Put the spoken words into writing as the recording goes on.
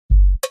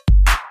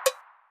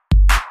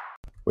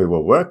We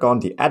will work on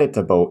the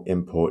editable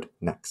input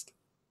next.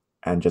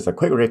 And just a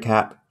quick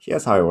recap,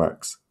 here's how it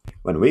works.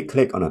 When we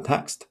click on a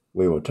text,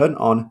 we will turn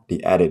on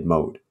the edit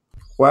mode,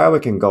 where we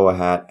can go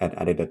ahead and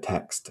edit the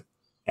text.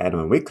 And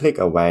when we click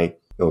away,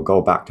 it will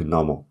go back to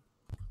normal.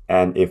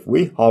 And if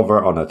we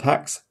hover on the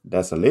text,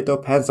 there's a little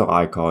pencil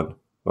icon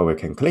where we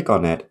can click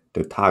on it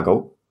to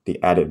toggle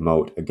the edit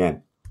mode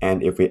again.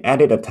 And if we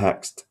edit the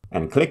text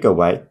and click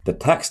away, the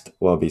text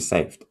will be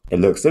saved. It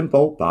looks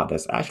simple, but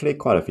there's actually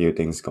quite a few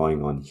things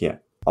going on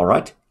here.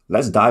 Alright,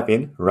 let's dive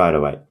in right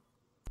away.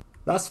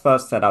 Let's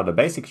first set out the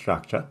basic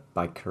structure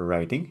by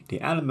creating the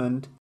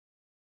element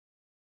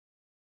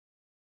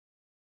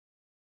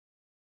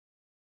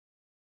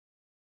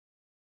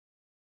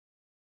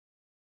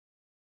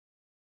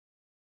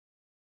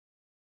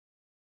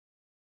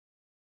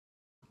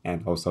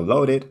and also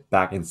load it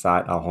back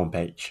inside our home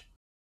page.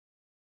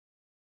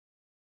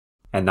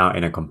 And now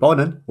in a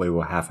component, we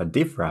will have a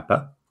div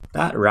wrapper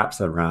that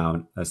wraps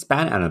around a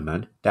span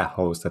element that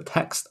holds the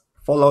text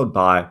followed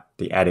by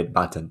the edit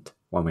button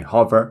when we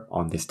hover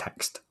on this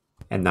text.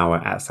 And now we'll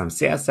add some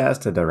CSS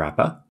to the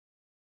wrapper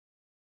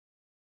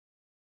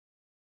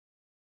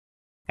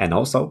and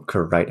also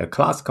create a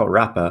class called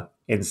wrapper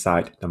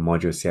inside the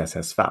module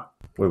CSS file.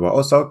 We will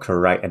also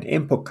create an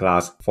input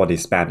class for the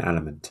span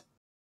element.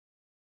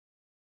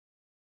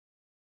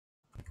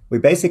 We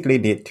basically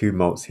need two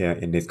modes here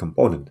in this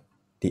component,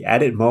 the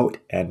edit mode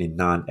and the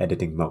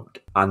non-editing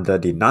mode. Under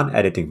the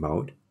non-editing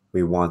mode,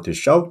 we want to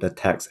show the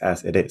text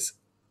as it is,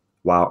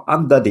 while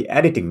under the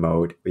editing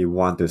mode, we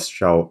want to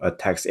show a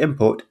text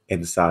input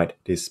inside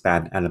the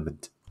span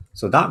element.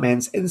 So that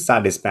means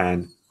inside the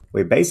span,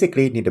 we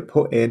basically need to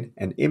put in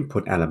an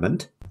input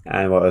element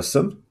and we'll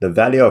assume the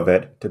value of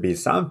it to be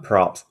some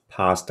props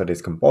passed to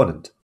this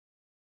component.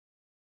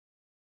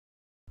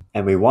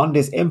 And we want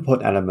this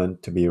input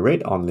element to be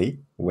read-only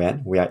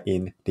when we are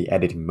in the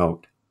editing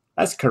mode.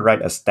 Let's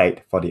create a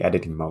state for the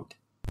editing mode.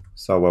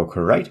 So we'll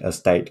create a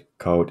state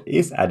called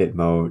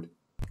isEditMode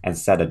and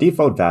set the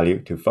default value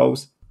to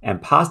false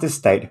and pass this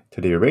state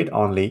to the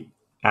read-only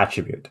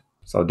attribute.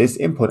 So this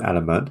input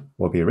element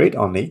will be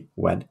read-only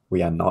when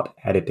we are not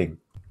editing.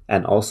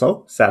 And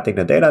also setting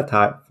the data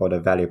type for the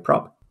value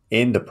prop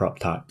in the prop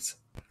types.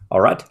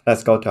 Alright,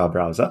 let's go to our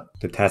browser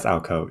to test our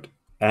code.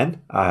 And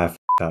I have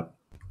f***ed up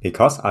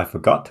because I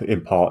forgot to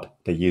import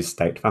the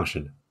useState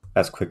function.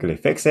 Let's quickly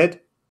fix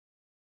it.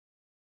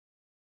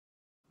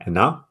 And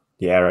now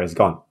the error is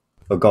gone.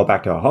 We'll go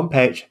back to our home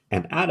page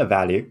and add a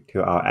value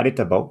to our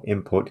editable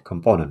input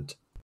component.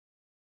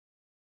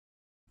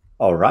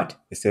 Alright,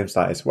 it seems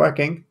like it's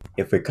working.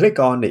 If we click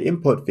on the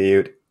input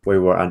field, we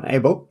were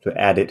unable to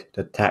edit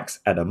the text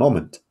at the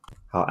moment.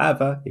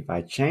 However, if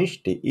I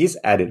change the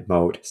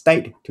isEditMode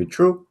state to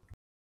true,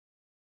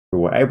 we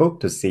were able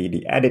to see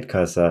the edit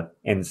cursor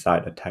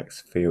inside the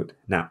text field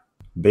now.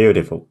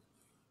 Beautiful.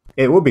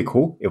 It would be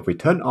cool if we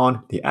turn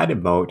on the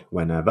edit mode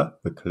whenever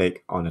we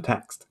click on the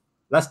text.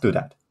 Let's do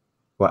that.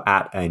 We'll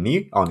add a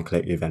new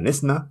onClick event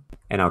listener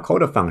and I'll call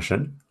the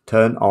function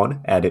turn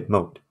on edit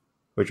mode,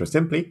 which will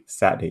simply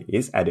set the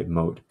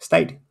isEditMode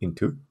state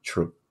into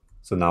true.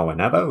 So now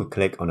whenever we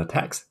click on the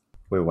text,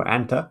 we will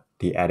enter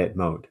the edit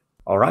mode.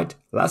 Alright,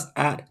 let's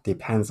add the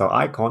pencil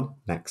icon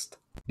next.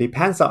 The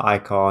pencil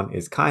icon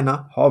is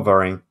kinda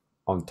hovering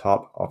on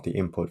top of the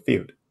input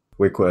field.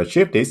 We could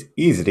achieve this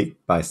easily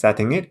by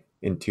setting it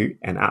into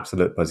an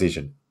absolute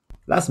position.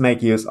 Let's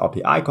make use of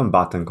the icon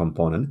button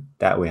component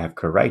that we have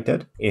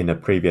created in the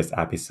previous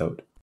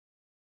episode.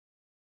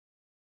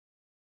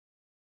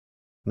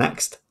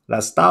 Next,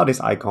 let's style this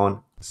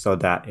icon so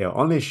that it'll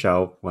only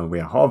show when we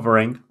are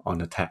hovering on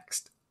the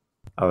text.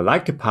 I would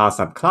like to pass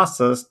some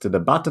classes to the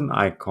button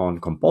icon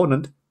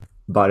component,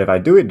 but if I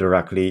do it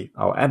directly,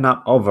 I'll end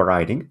up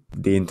overriding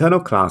the internal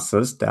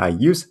classes that I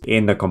use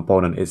in the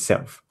component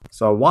itself.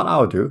 So what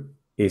I'll do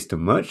is to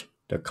merge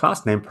the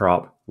class name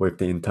prop with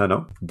the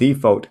internal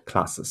default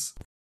classes.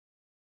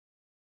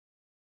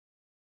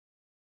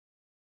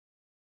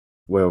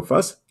 We'll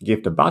first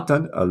give the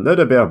button a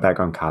little bit of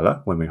background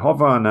color when we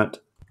hover on it,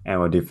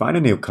 and we'll define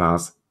a new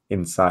class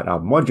inside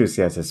our module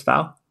CSS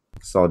file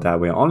so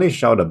that we only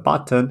show the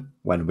button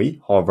when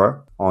we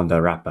hover on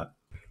the wrapper.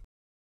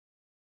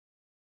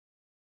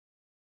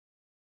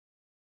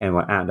 And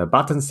we'll add the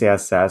button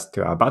CSS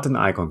to our button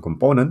icon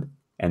component,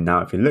 and now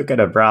if you look at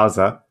the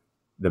browser,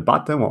 the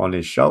button will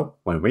only show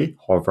when we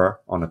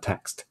hover on the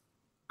text.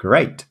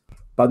 Great!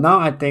 But now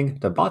I think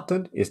the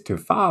button is too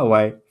far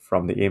away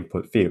from the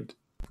input field.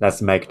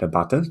 Let's make the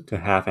button to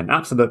have an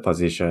absolute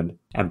position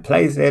and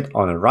place it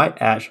on the right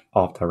edge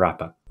of the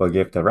wrapper. We'll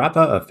give the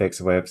wrapper a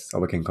fixed width so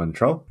we can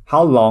control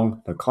how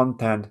long the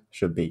content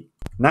should be.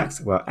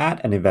 Next, we'll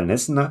add an event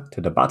listener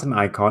to the button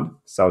icon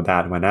so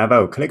that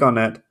whenever we click on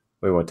it,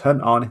 we will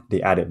turn on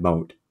the edit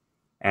mode.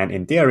 And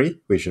in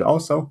theory, we should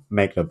also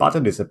make the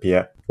button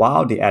disappear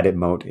while the edit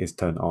mode is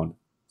turned on.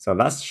 So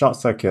let's short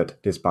circuit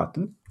this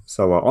button.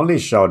 So we'll only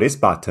show this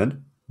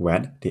button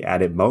when the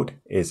edit mode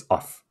is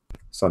off.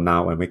 So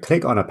now when we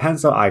click on a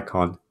pencil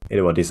icon,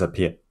 it will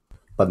disappear.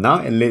 But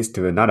now it leads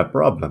to another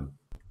problem.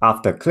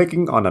 After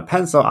clicking on the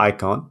pencil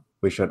icon,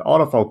 we should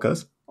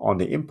autofocus on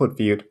the input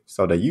field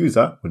so the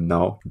user will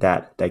know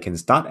that they can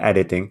start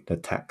editing the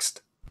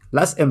text.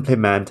 Let's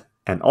implement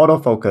an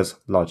autofocus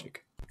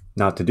logic.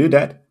 Now to do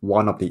that,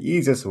 one of the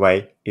easiest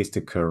ways is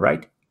to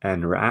create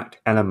an React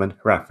element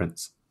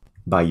reference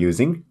by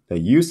using the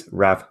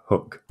useRef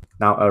hook.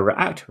 Now a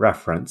React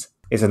reference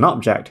is an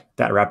object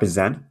that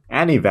represents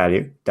any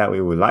value that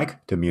we would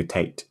like to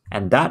mutate,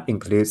 and that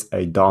includes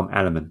a DOM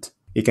element.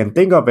 You can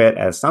think of it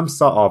as some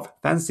sort of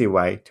fancy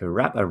way to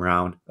wrap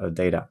around a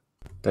data.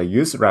 The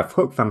useRef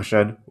hook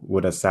function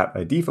would accept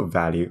a default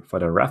value for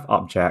the ref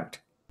object,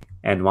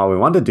 and what we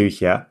want to do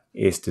here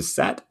is to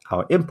set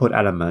our input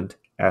element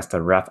as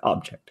the ref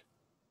object.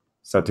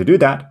 So to do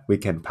that, we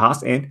can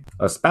pass in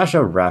a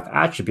special ref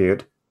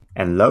attribute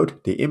and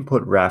load the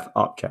input ref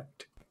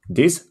object.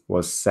 This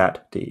will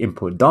set the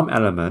input DOM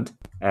element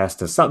as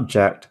the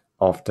subject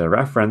of the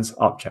reference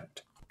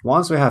object.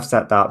 Once we have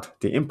set out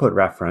the input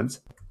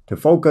reference, to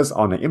focus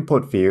on the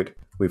input field,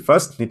 we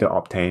first need to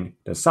obtain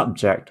the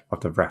subject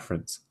of the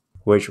reference,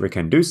 which we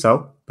can do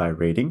so by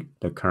reading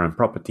the current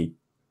property.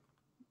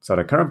 So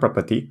the current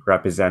property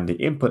represents the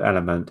input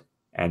element,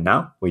 and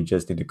now we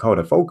just need to call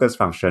the focus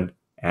function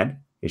and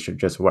it should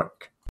just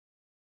work.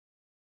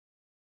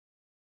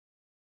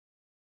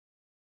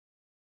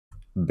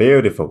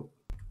 Beautiful.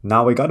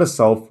 Now we gotta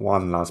solve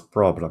one last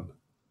problem.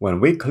 When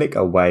we click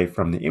away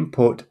from the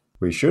input,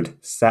 we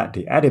should set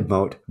the edit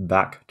mode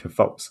back to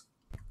false.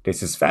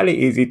 This is fairly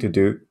easy to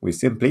do. We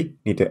simply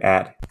need to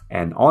add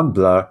an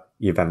onBlur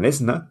event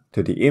listener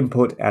to the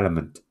input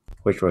element,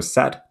 which will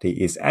set the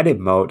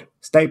isEditMode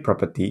state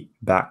property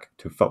back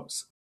to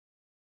false.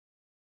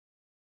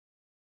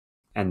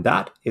 And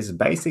that is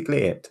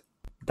basically it.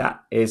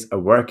 That is a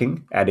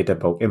working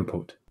editable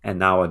input. And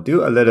now I'll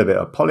do a little bit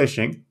of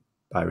polishing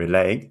by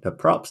relaying the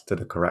props to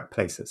the correct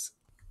places.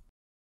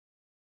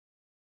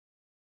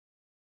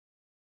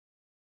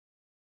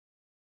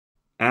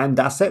 And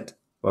that's it.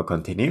 We'll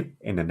continue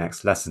in the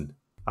next lesson.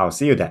 I'll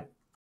see you then.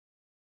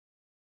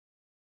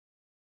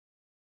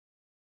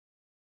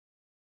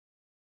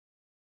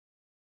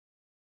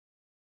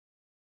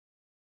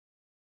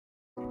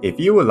 If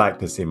you would like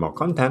to see more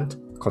content,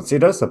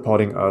 consider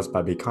supporting us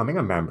by becoming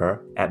a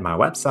member at my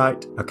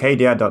website,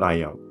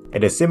 Acadea.io.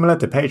 It is similar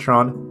to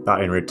Patreon,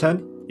 but in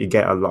return, you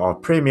get a lot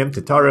of premium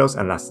tutorials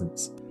and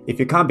lessons. If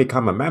you can't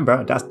become a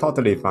member, that's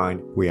totally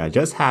fine. We are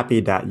just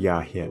happy that you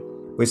are here.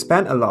 We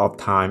spend a lot of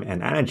time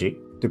and energy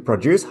to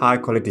produce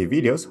high-quality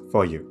videos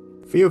for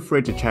you. Feel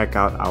free to check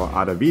out our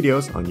other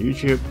videos on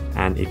YouTube,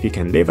 and if you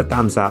can leave a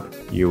thumbs up,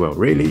 you will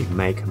really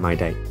make my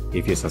day.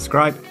 If you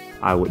subscribe,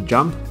 I would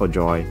jump for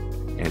joy,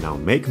 and I'll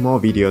make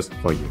more videos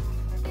for you.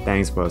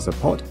 Thanks for your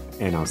support,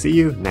 and I'll see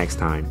you next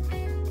time.